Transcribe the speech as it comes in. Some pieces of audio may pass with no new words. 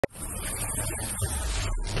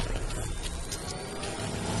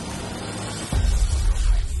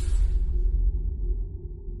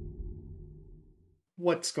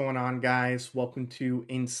What's going on, guys? Welcome to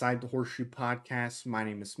Inside the Horseshoe Podcast. My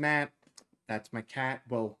name is Matt. That's my cat.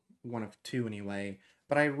 Well, one of two anyway.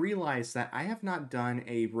 But I realized that I have not done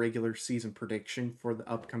a regular season prediction for the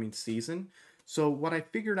upcoming season. So, what I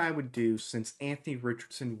figured I would do, since Anthony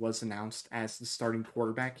Richardson was announced as the starting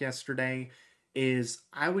quarterback yesterday, is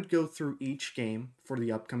I would go through each game for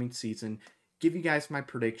the upcoming season, give you guys my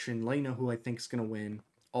prediction, let you know who I think is going to win,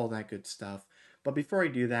 all that good stuff. But before I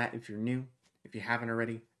do that, if you're new, if you haven't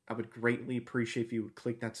already, I would greatly appreciate if you would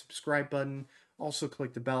click that subscribe button. Also,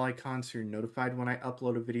 click the bell icon so you're notified when I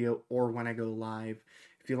upload a video or when I go live.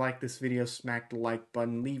 If you like this video, smack the like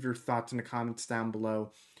button. Leave your thoughts in the comments down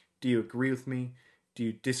below. Do you agree with me? Do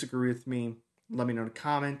you disagree with me? Let me know in the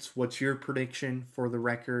comments. What's your prediction for the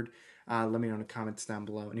record? Let me know in the comments down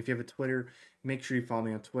below. And if you have a Twitter, make sure you follow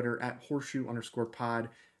me on Twitter at horseshoe_pod.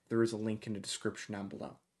 There is a link in the description down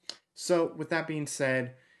below. So, with that being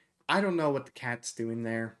said, I don't know what the cat's doing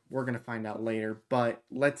there. We're going to find out later, but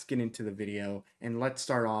let's get into the video and let's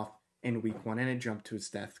start off in week one. And it jumped to his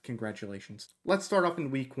death. Congratulations. Let's start off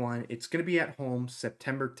in week one. It's going to be at home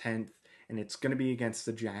September 10th, and it's going to be against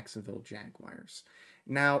the Jacksonville Jaguars.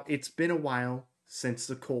 Now, it's been a while since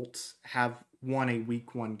the Colts have won a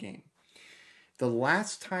week one game. The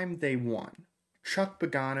last time they won, Chuck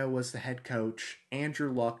Pagano was the head coach,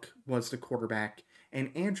 Andrew Luck was the quarterback, and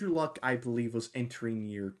Andrew Luck, I believe, was entering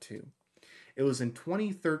year two. It was in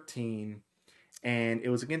 2013, and it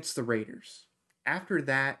was against the Raiders. After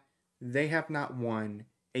that, they have not won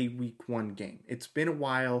a week one game. It's been a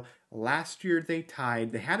while. Last year they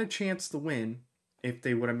tied. They had a chance to win if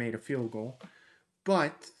they would have made a field goal,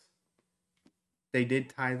 but they did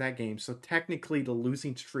tie that game. So technically the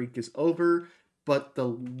losing streak is over, but the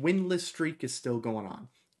winless streak is still going on.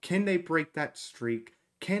 Can they break that streak?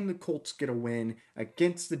 Can the Colts get a win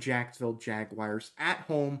against the Jacksonville Jaguars at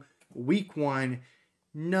home, week one?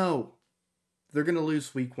 No. They're going to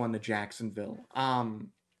lose week one to Jacksonville.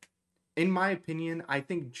 In my opinion, I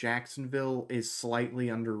think Jacksonville is slightly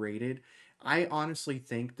underrated. I honestly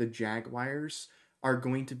think the Jaguars are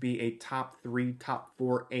going to be a top 3, top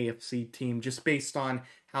 4 AFC team just based on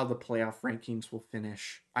how the playoff rankings will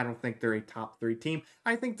finish. I don't think they're a top 3 team.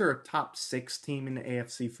 I think they're a top 6 team in the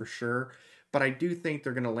AFC for sure, but I do think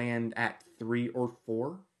they're going to land at 3 or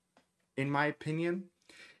 4, in my opinion.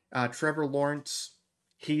 Trevor Lawrence,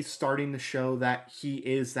 he's starting to show that he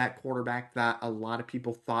is that quarterback that a lot of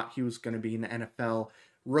people thought he was going to be in the NFL.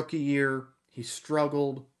 Rookie year, he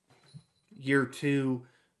struggled. Year two,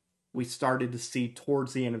 we started to see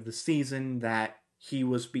towards the end of the season that he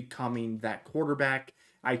was becoming that quarterback.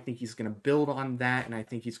 I think he's going to build on that, and I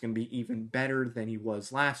think he's going to be even better than he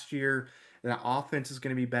was last year. The offense is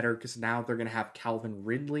going to be better because now they're going to have Calvin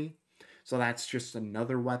Ridley. So that's just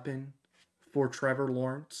another weapon for Trevor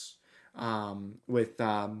Lawrence with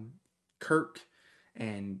Kirk.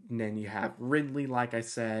 And then you have Ridley, like I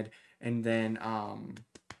said. And then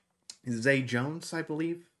Zay Jones, I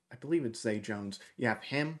believe. I believe it's Zay Jones. You have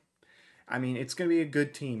him. I mean, it's going to be a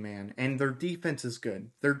good team, man. And their defense is good.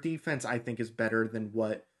 Their defense, I think, is better than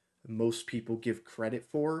what most people give credit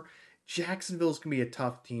for. Jacksonville's going to be a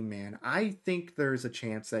tough team, man. I think there's a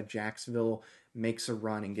chance that Jacksonville makes a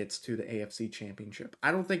run and gets to the AFC Championship.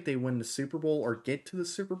 I don't think they win the Super Bowl or get to the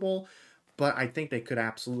Super Bowl, but I think they could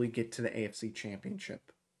absolutely get to the AFC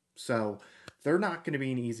Championship. So they're not going to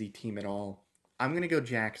be an easy team at all. I'm going to go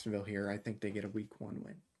Jacksonville here. I think they get a week one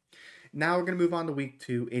win. Now we're going to move on to week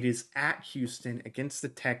two. It is at Houston against the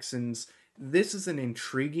Texans. This is an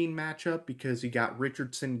intriguing matchup because you got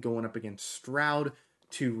Richardson going up against Stroud,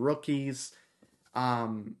 two rookies.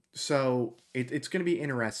 So it's going to be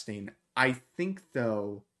interesting. I think,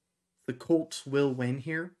 though, the Colts will win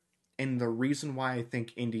here. And the reason why I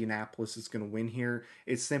think Indianapolis is going to win here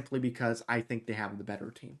is simply because I think they have the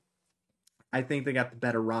better team. I think they got the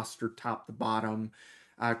better roster top to bottom.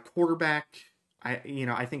 Quarterback,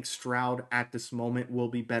 I think Stroud at this moment will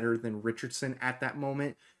be better than Richardson at that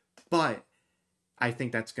moment, but I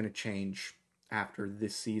think that's going to change after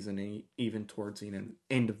this season and even towards the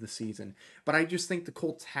end of the season. But I just think the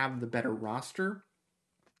Colts have the better roster.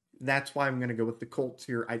 That's why I'm going to go with the Colts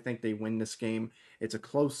here. I think they win this game. It's a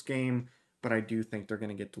close game, but I do think they're going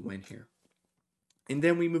to get the win here. And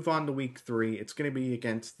then we move on to week three. It's going to be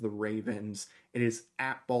against the Ravens. It is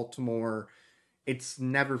at Baltimore. It's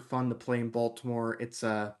never fun to play in Baltimore. It's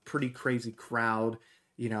a pretty crazy crowd.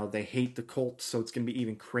 They hate the Colts, so it's going to be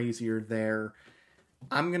even crazier there.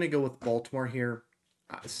 I'm going to go with Baltimore here.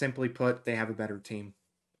 Simply put, they have a better team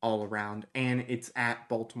all around. And it's at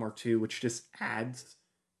Baltimore too, which just adds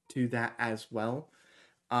to that as well.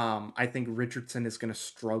 I think Richardson is going to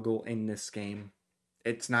struggle in this game.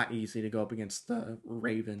 it's not easy to go up against the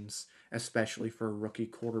Ravens, especially for a rookie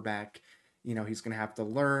quarterback. He's going to have to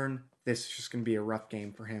learn. This is just going to be a rough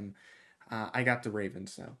game for him. I got the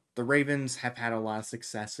Ravens, though. The Ravens have had a lot of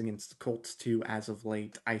success against the Colts, too, as of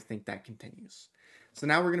late. I think that continues. So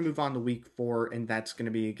now we're going to move on to week 4, and that's going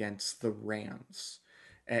to be against the Rams.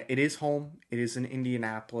 It is home. It is in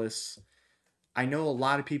Indianapolis. I know a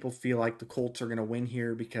lot of people feel like the Colts are going to win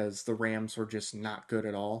here because the Rams were just not good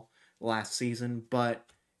at all last season, but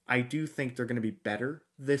I do think they're going to be better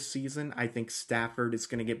this season. I think Stafford is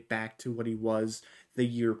going to get back to what he was the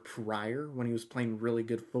year prior when he was playing really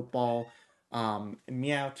good football.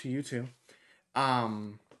 Meow to you too.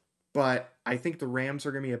 Um, but I think the Rams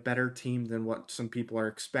are going to be a better team than what some people are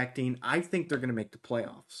expecting. I think they're going to make the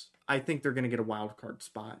playoffs. I think they're going to get a wild card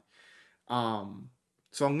spot. Um,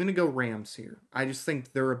 so I'm going to go Rams here. I just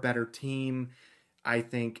think they're a better team. I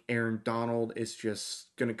think Aaron Donald is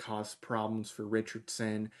just going to cause problems for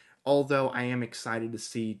Richardson. Although I am excited to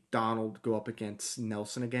see Donald go up against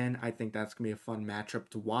Nelson again. I think that's going to be a fun matchup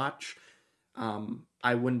to watch.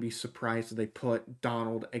 I wouldn't be surprised if they put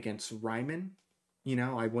Donald against Ryman.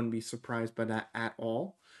 I wouldn't be surprised by that at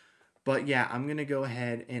all. But yeah, I'm going to go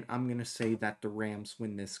ahead and I'm going to say that the Rams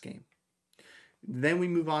win this game. Then we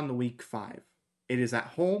move on to week 5. It is at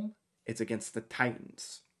home. It's against the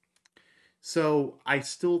Titans. So I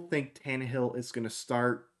still think Tannehill is going to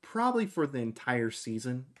start probably for the entire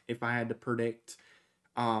season, if I had to predict.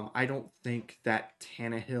 I don't think that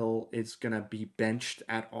Tannehill is going to be benched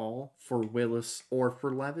at all for Willis or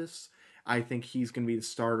for Levis. I think he's going to be the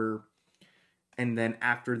starter. And then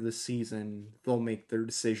after the season, they'll make their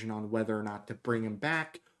decision on whether or not to bring him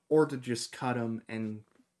back or to just cut him and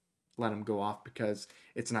let him go off, because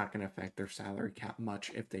it's not going to affect their salary cap much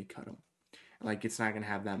if they cut him. Like, it's not going to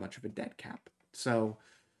have that much of a dead cap. So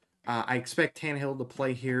I expect Tannehill to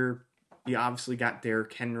play here. You obviously got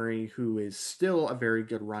Derrick Henry, who is still a very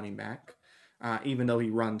good running back. Even though he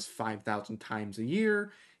runs 5,000 times a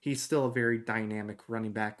year, he's still a very dynamic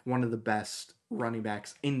running back, one of the best running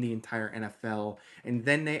backs in the entire NFL. And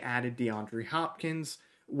then they added DeAndre Hopkins,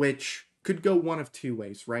 which could go one of two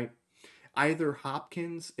ways, right? Either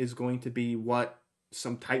Hopkins is going to be what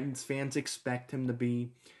some Titans fans expect him to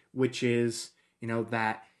be, which is,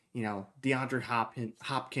 DeAndre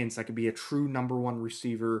Hopkins that could be a true number 1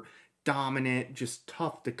 receiver, dominant, just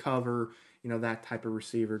tough to cover, that type of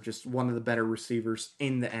receiver, just one of the better receivers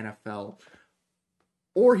in the NFL.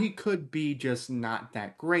 Or he could be just not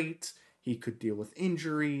that great. He could deal with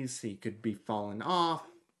injuries. He could be falling off,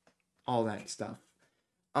 all that stuff.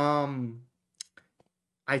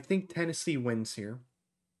 I think Tennessee wins here,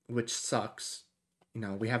 which sucks.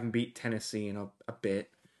 We haven't beat Tennessee in a bit.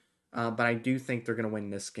 But I do think they're going to win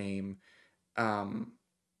this game.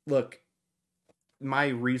 Look, my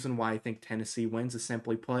reason why I think Tennessee wins is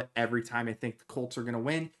simply put, every time I think the Colts are going to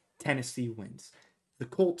win, Tennessee wins. The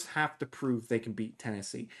Colts have to prove they can beat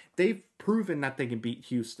Tennessee. They've proven that they can beat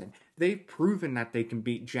Houston. They've proven that they can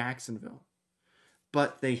beat Jacksonville.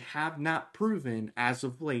 But they have not proven, as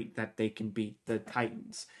of late, that they can beat the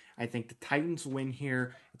Titans. I think the Titans win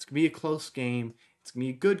here. It's going to be a close game. It's going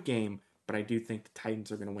to be a good game. But I do think the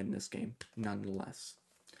Titans are going to win this game, nonetheless.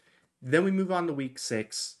 Then we move on to week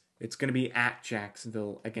 6. It's going to be at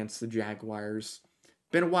Jacksonville against the Jaguars.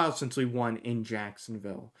 Been a while since we won in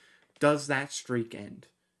Jacksonville. Does that streak end?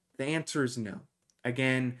 The answer is no.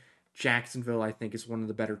 Again, Jacksonville, I think, is one of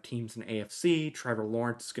the better teams in the AFC. Trevor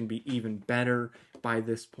Lawrence is going to be even better by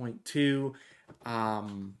this point, too.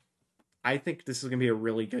 I think this is going to be a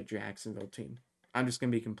really good Jacksonville team. I'm just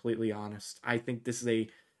going to be completely honest. I think this is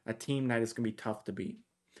a team that is going to be tough to beat.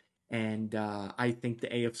 And I think the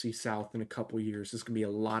AFC South in a couple years is going to be a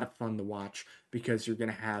lot of fun to watch, because you're going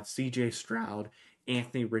to have CJ Stroud,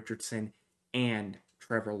 Anthony Richardson, and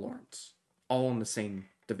Trevor Lawrence all in the same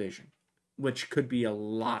division, which could be a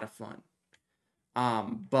lot of fun.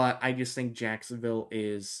 But I just think Jacksonville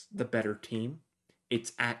is the better team.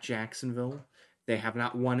 It's at Jacksonville. They have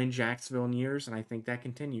not won in Jacksonville in years, and I think that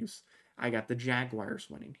continues. I got the Jaguars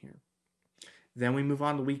winning here. Then we move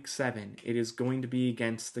on to week 7. It is going to be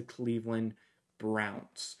against the Cleveland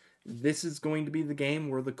Browns. This is going to be the game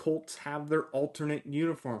where the Colts have their alternate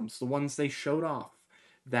uniforms, the ones they showed off,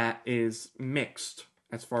 that is mixed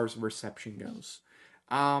as far as reception goes.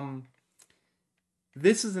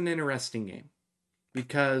 This is an interesting game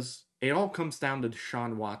because it all comes down to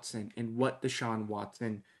Deshaun Watson and what Deshaun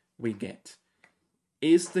Watson we get.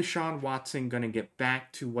 Is Deshaun Watson going to get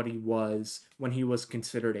back to what he was when he was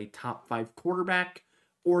considered a top 5 quarterback?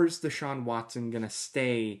 Or is Deshaun Watson going to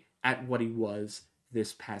stay at what he was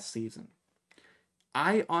this past season?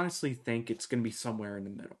 I honestly think it's going to be somewhere in the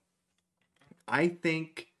middle. I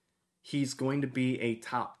think he's going to be a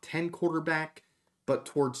top 10 quarterback, but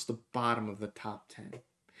towards the bottom of the top 10.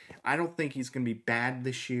 I don't think he's going to be bad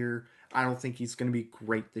this year. I don't think he's going to be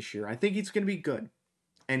great this year. I think he's going to be good.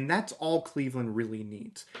 And that's all Cleveland really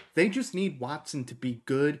needs. They just need Watson to be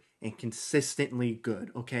good and consistently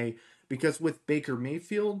good, okay? Because with Baker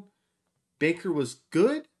Mayfield, Baker was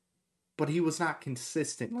good, but he was not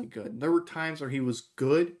consistently good. There were times where he was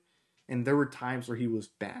good, and there were times where he was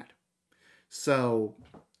bad. So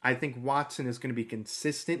I think Watson is going to be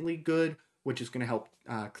consistently good, which is going to help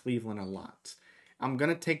Cleveland a lot. I'm going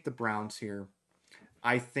to take the Browns here.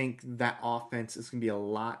 I think that offense is going to be a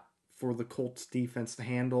lot for the Colts defense to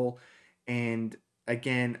handle. And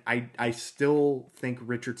again, I still think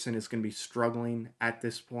Richardson is going to be struggling at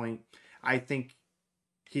this point. I think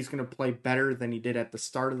he's going to play better than he did at the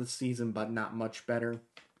start of the season, but not much better.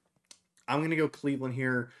 I'm going to go Cleveland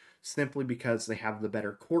here simply because they have the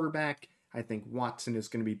better quarterback. I think Watson is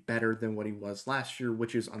going to be better than what he was last year,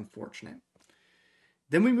 which is unfortunate.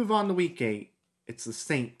 Then we move on to week 8. It's the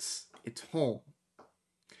Saints. It's home.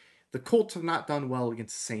 The Colts have not done well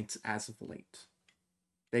against the Saints as of late.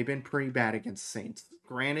 They've been pretty bad against the Saints.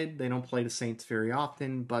 Granted, they don't play the Saints very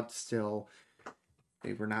often, but still,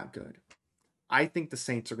 they were not good. I think the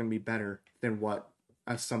Saints are going to be better than what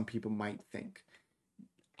some people might think.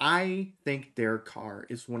 I think Derek Carr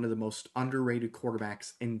is one of the most underrated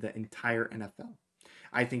quarterbacks in the entire NFL.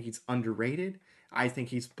 I think he's underrated. I think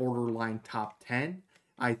he's borderline top 10.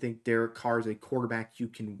 I think Derek Carr is a quarterback you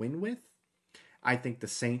can win with. I think the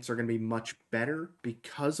Saints are going to be much better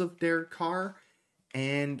because of Derek Carr.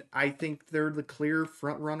 And I think they're the clear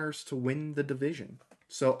front runners to win the division.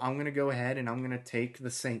 So I'm going to go ahead and I'm going to take the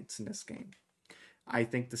Saints in this game. I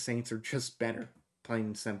think the Saints are just better, plain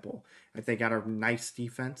and simple. I think out of nice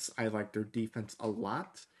defense, I like their defense a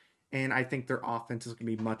lot. And I think their offense is going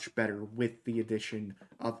to be much better with the addition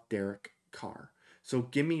of Derek Carr. So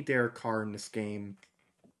give me Derek Carr in this game.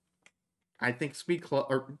 I think it's going to be close.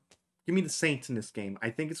 Or give me the Saints in this game. I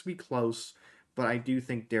think it's going to be close, but I do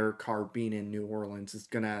think Derek Carr being in New Orleans is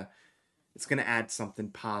going to add something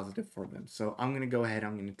positive for them. So I'm going to go ahead.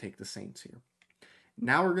 I'm going to take the Saints here.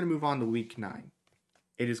 Now we're going to move on to week 9.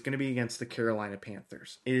 It is going to be against the Carolina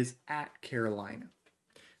Panthers. It is at Carolina.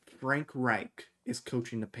 Frank Reich is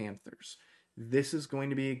coaching the Panthers. This is going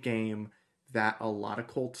to be a game that a lot of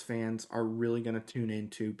Colts fans are really going to tune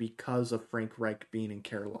into because of Frank Reich being in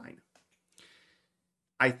Carolina.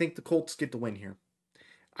 I think the Colts get the win here.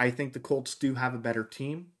 I think the Colts do have a better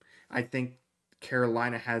team. I think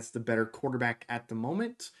Carolina has the better quarterback at the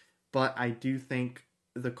moment, but I do think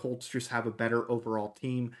the Colts just have a better overall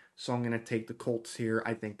team, so I'm going to take the Colts here.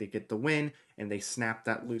 I think they get the win, and they snap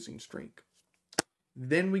that losing streak.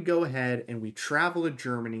 Then we go ahead and we travel to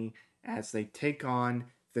Germany as they take on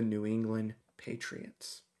the New England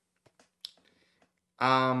Patriots.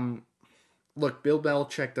 Look, Bill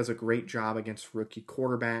Belichick does a great job against rookie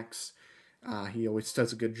quarterbacks. He always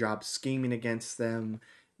does a good job scheming against them.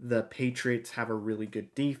 The Patriots have a really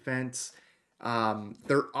good defense.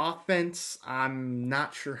 Their offense, I'm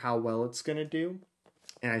not sure how well it's going to do.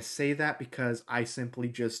 And I say that because I simply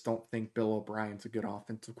just don't think Bill O'Brien's a good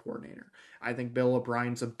offensive coordinator. I think Bill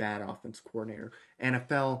O'Brien's a bad offensive coordinator.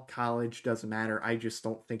 NFL, college, doesn't matter. I just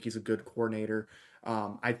don't think he's a good coordinator.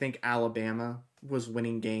 I think Alabama was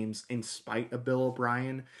winning games in spite of Bill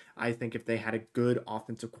O'Brien. I think if they had a good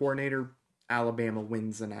offensive coordinator, Alabama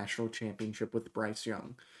wins the national championship with Bryce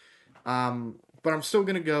Young. But I'm still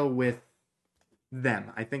going to go with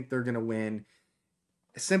them. I think they're going to win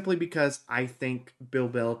simply because I think Bill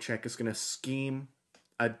Belichick is going to scheme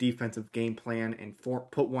a defensive game plan and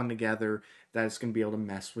put one together that is going to be able to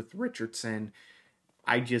mess with Richardson.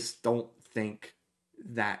 I just don't think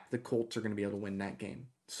that the Colts are going to be able to win that game.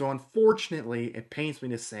 So unfortunately, it pains me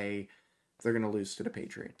to say they're going to lose to the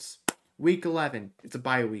Patriots. Week 11, it's a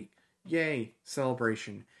bye week. Yay,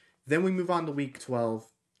 celebration. Then we move on to week 12.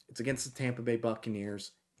 It's against the Tampa Bay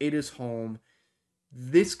Buccaneers. It is home.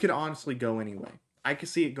 This could honestly go anyway. I could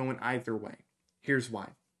see it going either way. Here's why.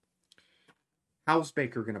 How's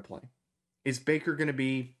Baker going to play? Is Baker going to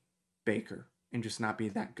be Baker and just not be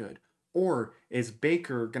that good? Or is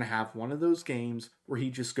Baker going to have one of those games where he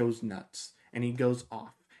just goes nuts and he goes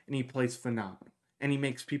off and he plays phenomenal and he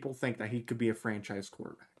makes people think that he could be a franchise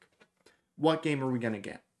quarterback? What game are we going to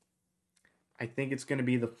get? I think it's going to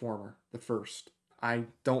be the former, the first. I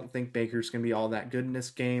don't think Baker's going to be all that good in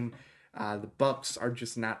this game. The Bucs are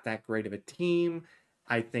just not that great of a team.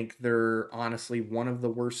 I think they're honestly one of the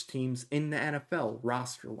worst teams in the NFL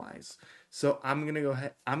roster-wise. So I'm gonna go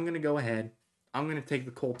ahead. I'm gonna take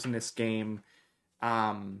the Colts in this game.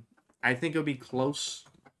 I think it'll be close.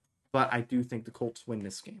 but I do think the Colts win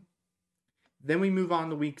this game. Then we move on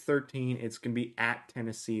to week 13. It's going to be at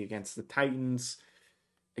Tennessee against the Titans.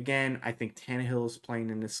 Again, I think Tannehill is playing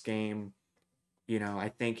in this game. I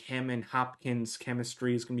think him and Hopkins'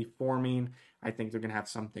 chemistry is going to be forming. I think they're going to have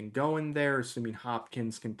something going there, assuming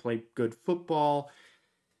Hopkins can play good football.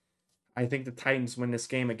 I think the Titans win this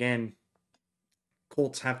game. Again,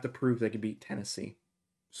 Colts have to prove they can beat Tennessee.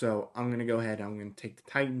 So I'm going to go ahead. I'm going to take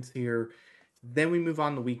the Titans here. Then we move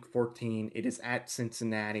on to week 14. It is at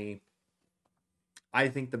Cincinnati. I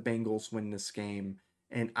think the Bengals win this game,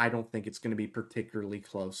 and I don't think it's going to be particularly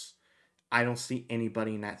close. I don't see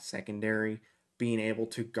anybody in that secondary being able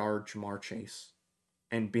to guard Jamar Chase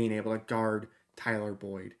and being able to guard Tyler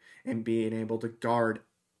Boyd and being able to guard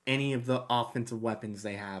any of the offensive weapons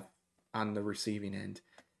they have on the receiving end.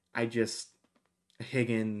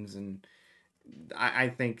 Higgins, and I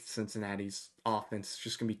think Cincinnati's offense is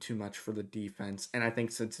just going to be too much for the defense, and I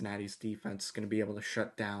think Cincinnati's defense is going to be able to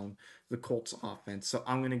shut down the Colts offense. So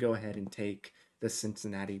I'm going to go ahead and take the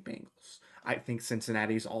Cincinnati Bengals. I think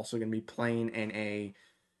Cincinnati's also going to be playing in a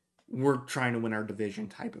we're trying to win our division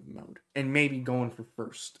type of mode, and maybe going for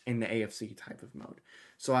first in the AFC type of mode.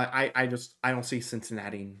 So I don't see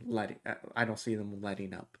Cincinnati I don't see them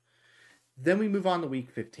letting up. Then we move on to week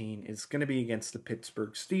 15. It's going to be against the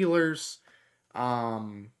Pittsburgh Steelers.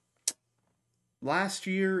 Last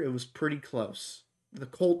year it was pretty close. The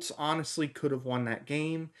Colts honestly could have won that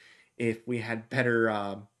game if we had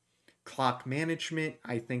better clock management.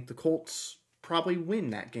 I think the Colts probably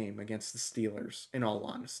win that game against the Steelers, in all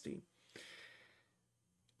honesty.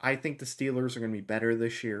 I think the Steelers are going to be better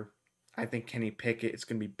this year. I think Kenny Pickett is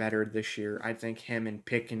going to be better this year. I think him and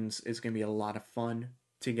Pickens is going to be a lot of fun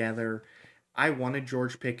together. I wanted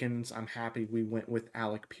George Pickens. I'm happy we went with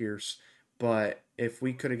Alec Pierce. But if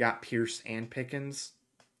we could have got Pierce and Pickens,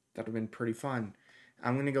 that would have been pretty fun.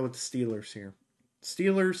 I'm going to go with the Steelers here.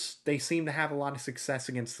 Steelers, they seem to have a lot of success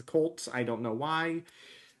against the Colts. I don't know why.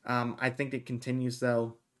 I think it continues,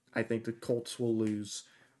 though. I think the Colts will lose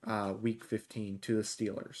week 15 to the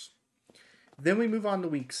Steelers. Then we move on to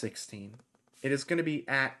week 16. It is going to be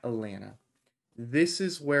at Atlanta. This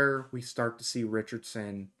is where we start to see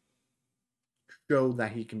Richardson show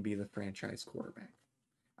that he can be the franchise quarterback.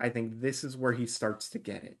 I think this is where he starts to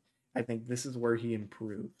get it. I think this is where he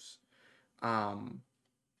improves.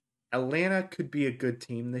 Atlanta could be a good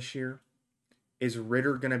team this year. Is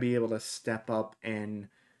Ritter going to be able to step up and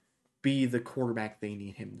be the quarterback they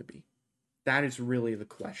need him to be? That is really the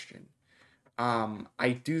question.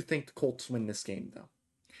 I do think the Colts win this game, though.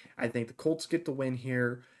 I think the Colts get the win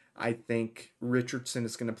here. I think Richardson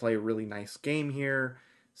is going to play a really nice game here.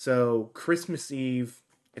 So Christmas Eve,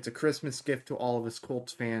 it's a Christmas gift to all of us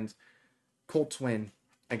Colts fans. Colts win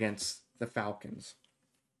against the Falcons.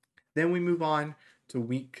 Then we move on to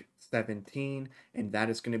week 17, and that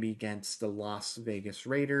is going to be against the Las Vegas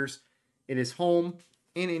Raiders. It is home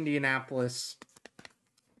in Indianapolis.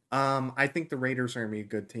 I think the Raiders are going to be a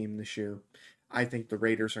good team this year. I think the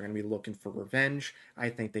Raiders are going to be looking for revenge. I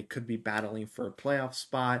think they could be battling for a playoff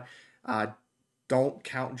spot. Don't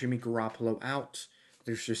count Jimmy Garoppolo out.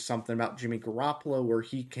 There's just something about Jimmy Garoppolo where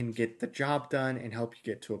he can get the job done and help you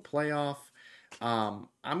get to a playoff. I'm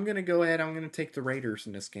going to go ahead. I'm going to take the Raiders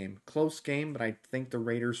in this game. Close game, but I think the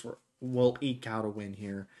Raiders will eke out a win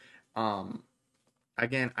here.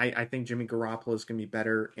 Again, I think Jimmy Garoppolo is going to be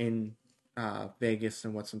better in Vegas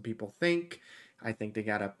than what some people think. I think they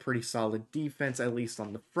got a pretty solid defense, at least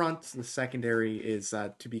on the front. The secondary is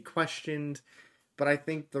to be questioned, but I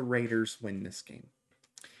think the Raiders win this game.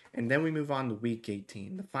 And then we move on to week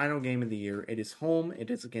 18, the final game of the year. It is home. It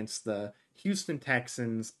is against the Houston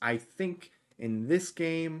Texans. I think in this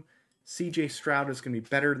game, CJ Stroud is going to be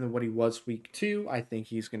better than what he was week 2. I think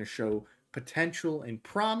he's going to show potential and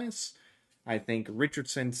promise. I think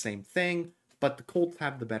Richardson, same thing. But the Colts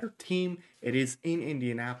have the better team. It is in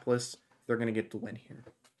Indianapolis. They're going to get the win here.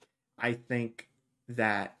 I think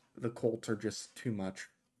that the Colts are just too much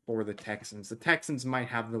for the Texans. The Texans might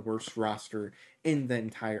have the worst roster in the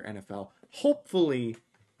entire NFL. Hopefully,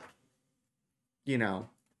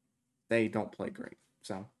 they don't play great.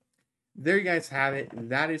 So, there you guys have it.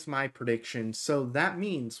 That is my prediction. So, that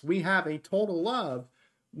means we have a total of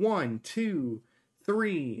 1, 2,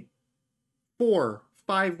 3, 4,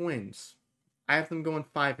 5 wins. I have them going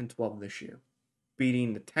 5-12 this year.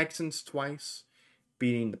 Beating the Texans twice,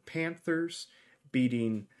 beating the Panthers,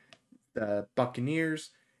 beating the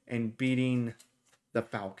Buccaneers, and beating the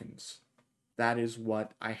Falcons. That is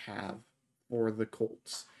what I have for the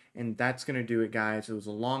Colts. And that's going to do it, guys. It was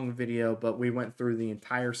a long video, but we went through the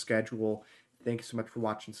entire schedule. Thanks so much for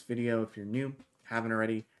watching this video. If you're new, haven't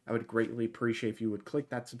already, I would greatly appreciate if you would click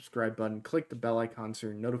that subscribe button, click the bell icon so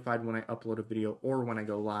you're notified when I upload a video or when I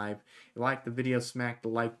go live. If you like the video, smack the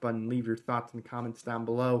like button, leave your thoughts in the comments down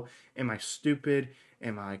below. Am I stupid?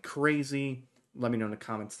 Am I crazy? Let me know in the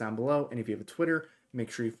comments down below. And if you have a Twitter,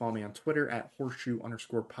 make sure you follow me on Twitter at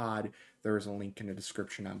horseshoe_pod. There is a link in the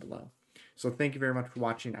description down below. So thank you very much for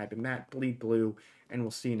watching. I've been Matt, Bleed Blue, and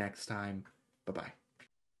we'll see you next time. Bye-bye.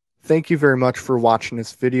 Thank you very much for watching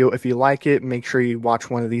this video. If you like it, make sure you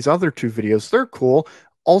watch one of these other two videos. They're cool.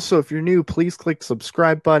 Also, if you're new, please click the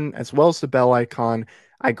subscribe button as well as the bell icon.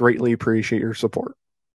 I greatly appreciate your support.